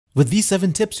With these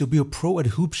 7 tips, you'll be a pro at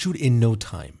hoop shoot in no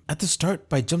time. At the start,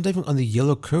 by jump diving on the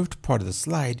yellow curved part of the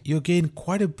slide, you'll gain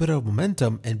quite a bit of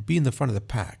momentum and be in the front of the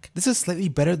pack. This is slightly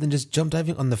better than just jump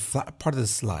diving on the flat part of the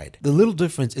slide. The little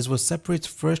difference is what separates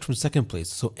first from second place,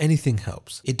 so anything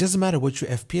helps. It doesn't matter what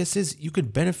your FPS is, you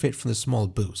could benefit from the small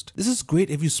boost. This is great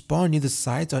if you spawn near the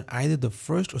sides on either the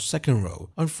first or second row.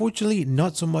 Unfortunately,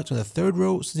 not so much on the third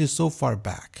row since you're so far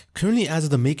back. Currently, as of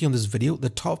the making of this video, the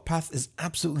top path is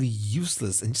absolutely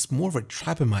useless and just more of a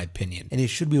trap in my opinion, and it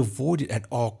should be avoided at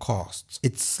all costs.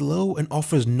 It's slow and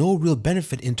offers no real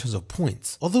benefit in terms of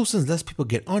points. Although since less people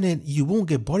get on it, you won't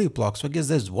get body blocks, so I guess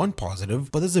there's one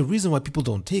positive, but there's a reason why people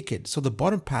don't take it, so the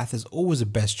bottom path is always the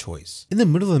best choice. In the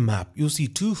middle of the map, you'll see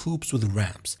 2 hoops with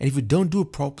ramps, and if you don't do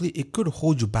it properly, it could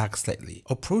hold you back slightly.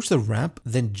 Approach the ramp,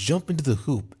 then jump into the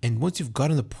hoop, and once you've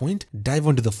gotten the point, dive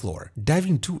onto the floor.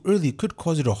 Diving too early could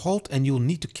cause you to halt and you'll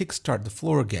need to kickstart the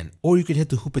floor again, or you could hit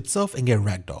the hoop itself and get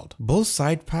ragdolled. Both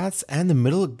side paths and the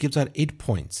middle gives out 8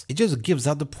 points. It just gives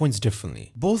out the points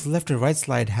differently. Both left and right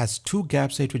slide has 2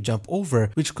 gaps that you to jump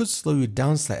over, which could slow you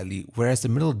down slightly, whereas the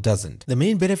middle doesn't. The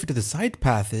main benefit of the side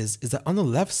path is that on the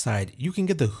left side, you can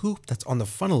get the hoop that's on the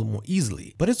funnel more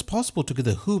easily, but it's possible to get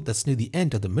the hoop that's near the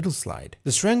end of the middle slide.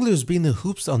 The stranglers being the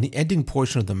hoops on the ending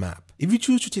portion of the map. If you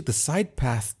choose to take the side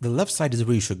path, the left side is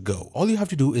where you should go. All you have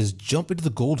to do is jump into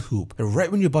the gold hoop, and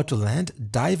right when you're about to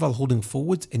land, dive while holding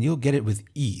forwards and you'll get it with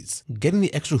ease. Getting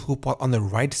the extra hoop while on the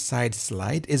right side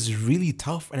slide is really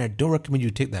tough, and I don't recommend you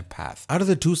take that path. Out of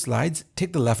the 2 slides,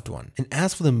 take the left one. And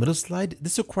as for the middle slide,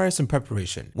 this requires some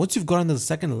preparation. Once you've gotten to the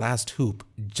second last hoop,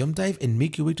 jump dive and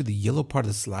make your way to the yellow part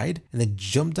of the slide, and then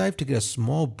jump dive to get a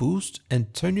small boost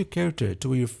and turn your character to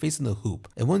where you're facing the hoop.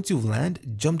 And once you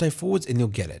land, jump dive forwards and you'll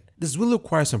get it. This will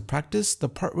require some practice. The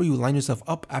part where you line yourself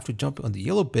up after jumping on the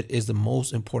yellow bit is the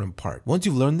most important part. Once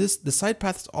you've learned this, the side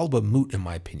path is all but moot in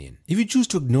my opinion. If you choose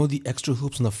to ignore the extra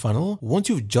hoops on the funnel, once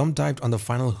you've jump dived on the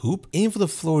final hoop, aim for the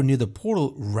floor near the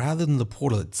portal rather than the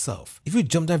portal itself. If you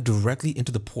jump dive directly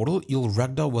into the portal, you'll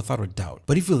ragdoll without a doubt.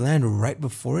 But if you land right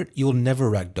before it, you'll never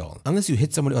ragdoll. Unless you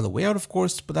hit somebody on the way out, of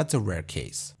course, but that's a rare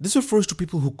case. This refers to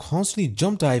people who constantly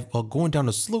jump dive while going down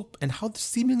a slope and how they're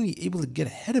seemingly able to get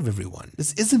ahead of everyone.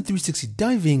 This isn't 360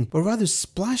 diving, but rather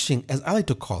splashing, as I like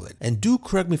to call it. And do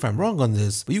correct me if I'm wrong on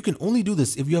this, but you can only do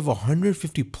this if you have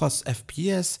 150 plus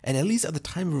FPS, and at least at the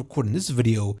time of recording this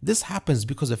video, this happens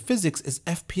because the physics is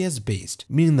FPS based,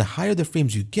 meaning the higher the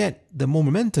frames you get, the more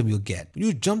momentum you'll get. When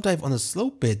you jump dive on the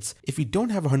slope bits, if you don't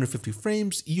have 150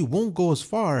 frames, you won't go as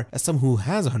far as someone who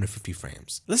has 150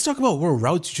 frames. Let's talk about what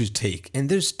routes you should take, and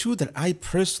there's 2 that I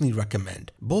personally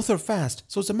recommend. Both are fast,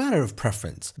 so it's a matter of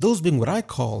preference. Those being what I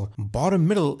call bottom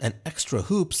middle and extra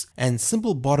hoops, and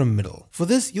simple bottom middle. For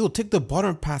this, you'll take the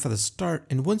bottom path at the start,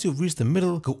 and once you've reached the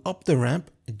middle, go up the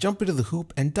ramp, jump into the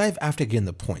hoop and dive after getting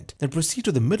the point. Then proceed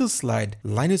to the middle slide,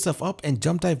 line yourself up and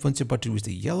jump dive once you're about to reach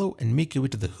the yellow and make your way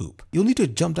to the hoop. You'll need to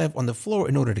jump dive on the floor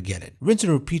in order to get it. Rinse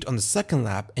and repeat on the second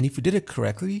lap, and if you did it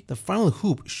correctly, the final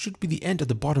hoop should be the end of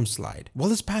the bottom slide. While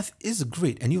this path is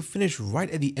great and you'll finish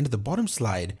right at the end of the bottom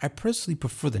slide, I personally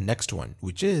prefer the next one,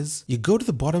 which is you go to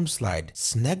the bottom slide,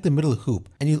 snag the middle hoop,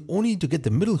 and you'll only need to get the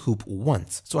middle hoop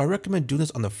once. So I recommend doing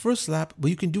this on the first lap, but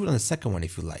you can do it on the second one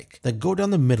if you like. Then go down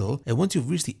the middle, and once you've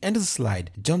reached the end of the slide,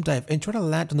 jump dive and try to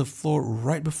land on the floor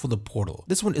right before the portal.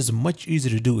 This one is much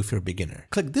easier to do if you're a beginner.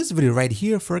 Click this video right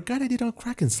here for a guide I did on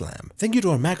Kraken Slam. Thank you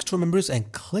to our Max Tour members,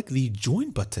 and click the join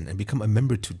button and become a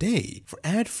member today for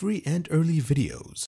ad-free and early videos.